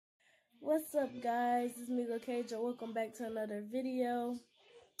What's up, guys? It's me, Lakeja. Welcome back to another video.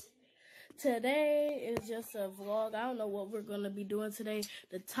 Today is just a vlog. I don't know what we're going to be doing today.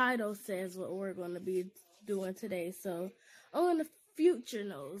 The title says what we're going to be doing today. So, only the future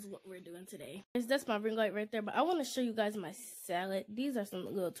knows what we're doing today. That's my ring light right there. But I want to show you guys my salad. These are some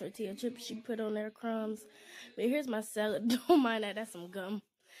little tortilla chips she put on there, crumbs. But here's my salad. Don't mind that. That's some gum.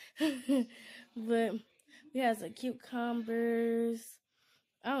 But we have some cucumbers.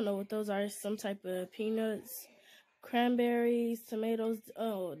 I don't know what those are. Some type of peanuts, cranberries, tomatoes.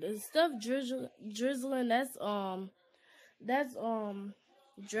 Oh, the stuff drizzling. That's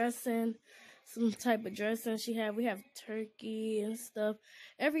dressing. Some type of dressing she had. We have turkey and stuff.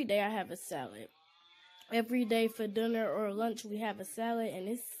 Every day I have a salad. Every day for dinner or lunch we have a salad, and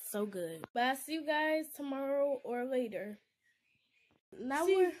it's so good. But I'll see you guys tomorrow or later. Now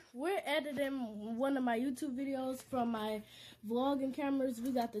we're editing one of my YouTube videos from my vlogging cameras.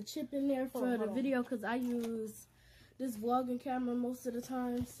 We got the chip in there for the video because I use this vlogging camera most of the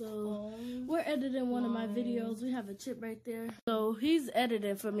time. So we're editing one of my videos. We have a chip right there. So he's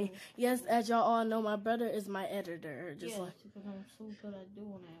editing for me. Yes, as y'all all know, my brother is my editor. Just like because I'm so good at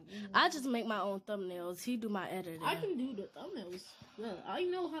doing that. I just make my own thumbnails. He do my editing. I can do the thumbnails. Yeah, I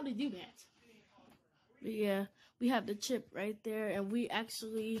know how to do that. But yeah, we have the chip right there, and we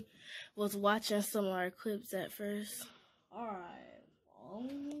actually was watching some of our clips at first.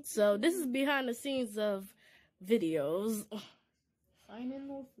 Alright. So this is behind the scenes of videos. Sign in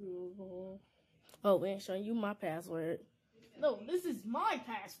no approval. Oh, we ain't showing you my password. No, this is my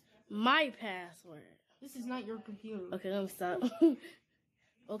password. My password. This is not your computer. Okay, let me stop.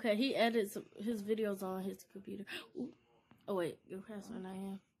 Okay, he edits his videos on his computer. Ooh. Oh wait, your password I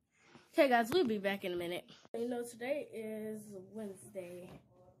am. Okay, guys, we'll be back in a minute. You know, today is Wednesday.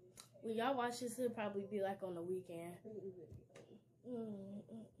 When y'all watch this, it'll probably be like on the weekend.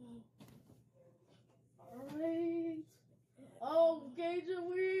 Alright. Oh, Gaija,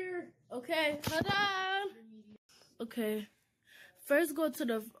 weird. Okay, hold on. Okay. First, go to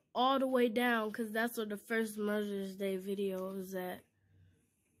the all the way down, because that's where the first Mother's Day video is at.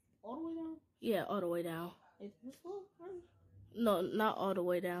 All the way down? Yeah, all the way down. This one? No, not all the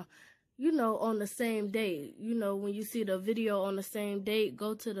way down. You know, on the same date. You know, when you see the video on the same date,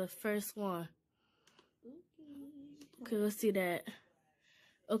 go to the first one. Okay, let's see that.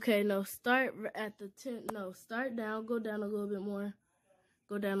 Okay, no, start at the 10. No, start down. Go down a little bit more.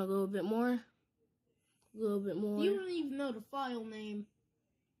 Go down a little bit more. A little bit more. You don't even know the file name.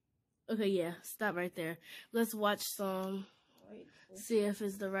 Okay, yeah, stop right there. Let's watch some. See if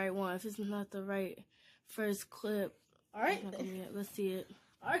it's the right one. If it's not the right first clip. Alright. Let's see it.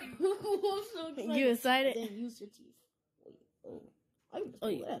 Alright. I'm so excited. You excited? Then use your teeth. Wait, I can just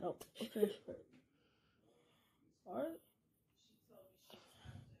pull that up. Okay. Alright.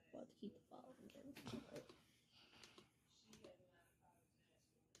 About to keep the file together. Alright.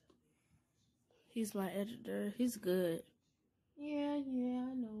 He's my editor. He's good. Yeah,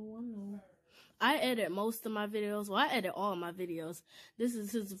 I know. I edit most of my videos. Well, I edit all my videos. This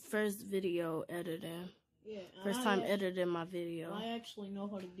is his first video editing. Yeah. First time editing my video. I actually know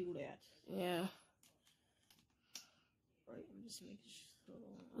how to do that. Yeah. Right, I'm just making sure.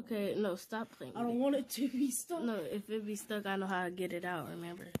 Okay, no, stop playing. I don't want it to be stuck. No, if it be stuck, I know how to get it out,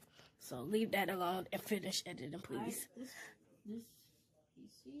 remember? So leave that alone and finish editing, please. This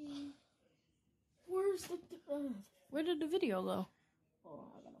PC. Where's the... Where did the video go?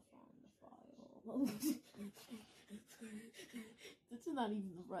 Oh, I gotta find the file. This is not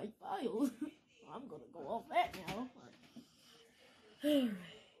even the right file. I'm gonna go off that now. Alright.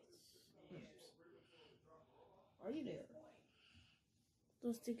 Are you there?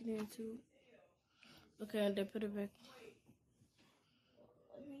 Don't stick it in too. Okay, and then put it back.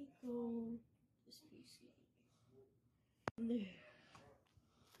 Let me go this PC. There.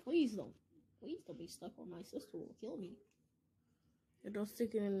 Please don't be stuck, or my sister will kill me. And don't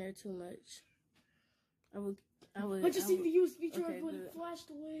stick it in there too much. I just seen the USB drive, but it flashed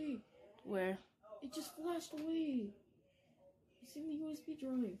away. Where? It just flashed away. You see the USB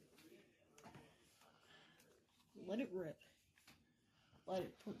drive. Let it rip. Let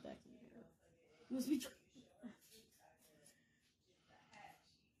it put back in there. USB drive.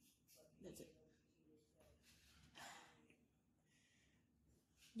 That's it.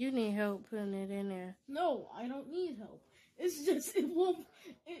 You need help putting it in there. No, I don't need help. It's just, it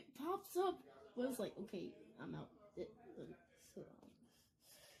pops up, but it's like, okay, I'm out.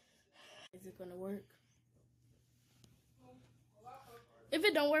 Is it gonna work? If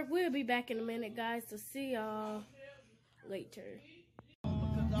it don't work, we'll be back in a minute, guys. So see y'all later.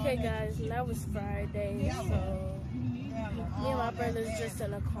 Okay, guys, and that was Friday, so Me and my brother's just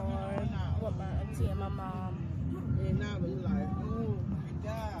in a car with my auntie and my mom.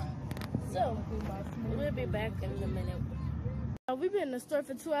 So, we'll be back in a minute. We've been in the store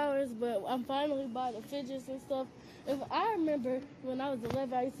for 2 hours, but I'm finally bought the fidgets and stuff. If I remember when I was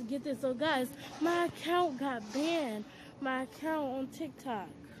 11, I used to get this. So, guys, my account got banned. My account on TikTok.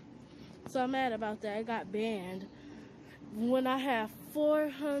 So, I'm mad about that. It got banned when I have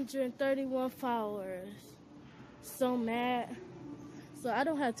 431 followers. So mad. So, I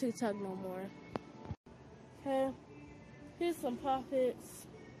don't have TikTok no more. Okay. Here's some poppets.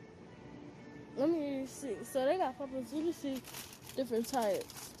 Let me see. So, they got poppets. Let me see. Different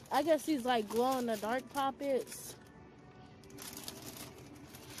types. I guess these like glow in the dark poppets.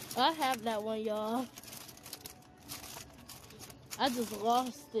 I have that one, y'all. I just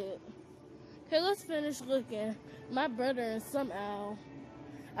lost it. Okay, let's finish looking. My brother and some owl.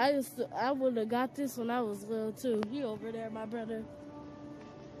 I would have got this when I was little too. He over there, my brother.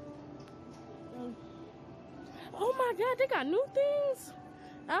 Oh my God, they got new things.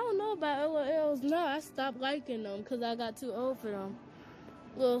 I don't know about LOLs. No, I stopped liking them because I got too old for them.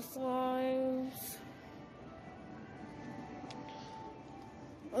 Little slimes.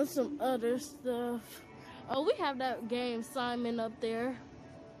 And some other stuff. Oh, we have that game Simon up there.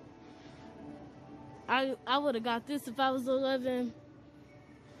 I would have got this if I was 11.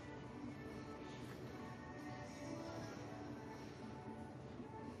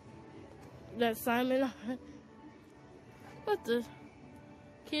 That Simon. What the?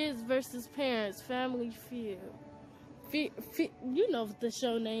 Kids versus Parents, Family Feud. You know what the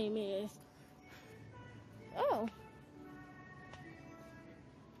show name is. Oh.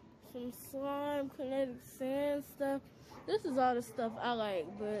 Some slime, kinetic sand stuff. This is all the stuff I like,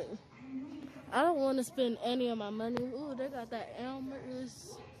 but I don't want to spend any of my money. Ooh, they got that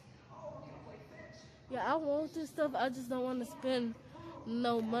Elmer's. Yeah, I want this stuff. I just don't want to spend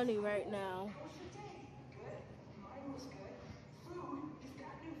no money right now.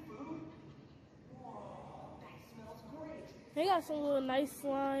 They got some little nice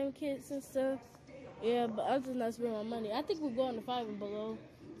slime kits and stuff. Yeah, but I'm just not spending my money. I think we're going to Five and Below.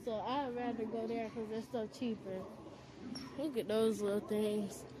 So I'd rather go there because they're stuff cheaper. Look at those little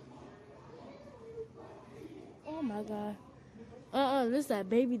things. Oh my God. This is that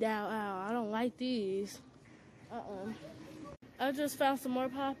baby doll owl. I don't like these. I just found some more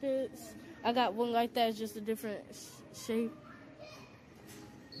poppets. I got one like that, just a different shape.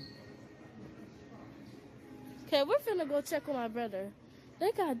 Okay, we're finna go check on my brother.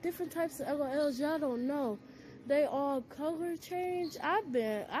 They got different types of LOLs. Y'all don't know. They all color change. I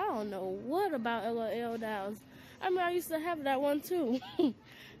don't know what about LOL dolls. I mean, I used to have that one too.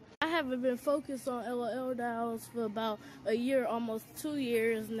 I haven't been focused on LOL dolls for about a year, almost 2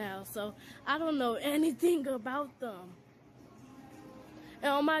 years now. So I don't know anything about them.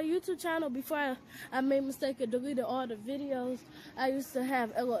 And on my YouTube channel, before I made a mistake and deleted all the videos, I used to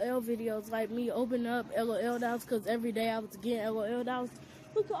have LOL videos, like me opening up LOL dolls, because every day I was getting LOL dolls.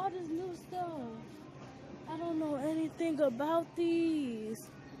 Look at all this new stuff. I don't know anything about these.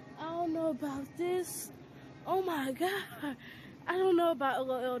 I don't know about this. Oh my God. I don't know about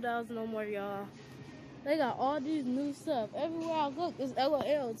LOL dolls no more, y'all. They got all these new stuff. Everywhere I look, it's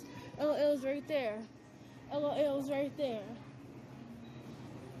LOLs. LOLs right there. LOLs right there.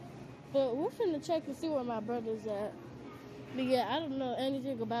 But we're finna check and see where my brother's at. But yeah, I don't know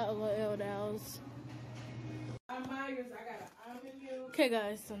anything about LOL dolls. Okay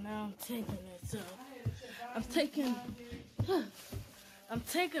guys, so now I'm taking it. So I'm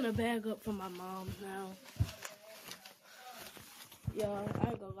taking a bag up for my mom now. Y'all, I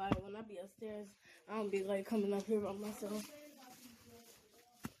ain't gonna lie, when I be upstairs, I don't be like coming up here by myself.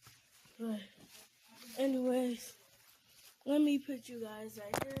 But anyways, let me put you guys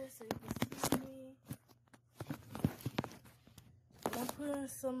right here so you can see me. I'm putting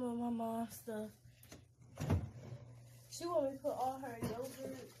some of my mom's stuff. She want me to put all her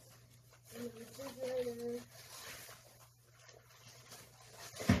yogurt in the refrigerator.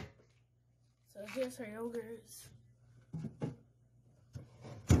 So here's her yogurts.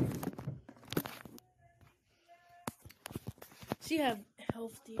 She have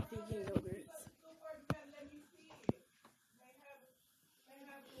healthy vegan yogurts.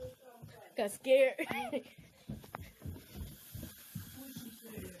 Got scared.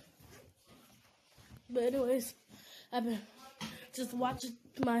 But anyways, I've been just watching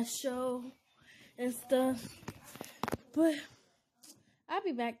my show and stuff. But I'll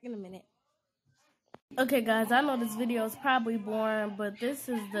be back in a minute. Okay guys, I know this video is probably boring, but this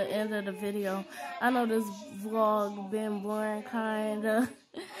is the end of the video. I know this vlog been boring, kinda,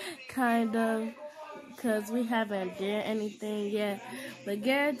 because we haven't done anything yet. But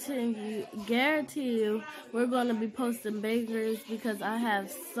guarantee you, we're going to be posting bangers because I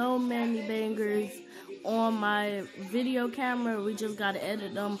have so many bangers on my video camera. We just got to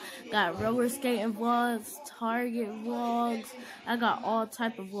edit them. Got roller skating vlogs, Target vlogs. I got all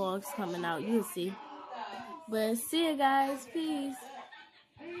type of vlogs coming out. You'll see. But see you guys. Peace.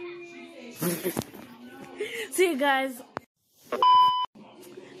 See you guys.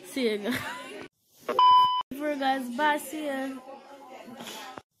 See you guys. For real, guys. Bye. See ya.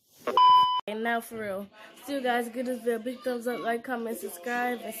 And now for real. See you guys. Give this video a big thumbs up, like, comment,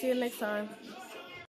 subscribe, and see you next time.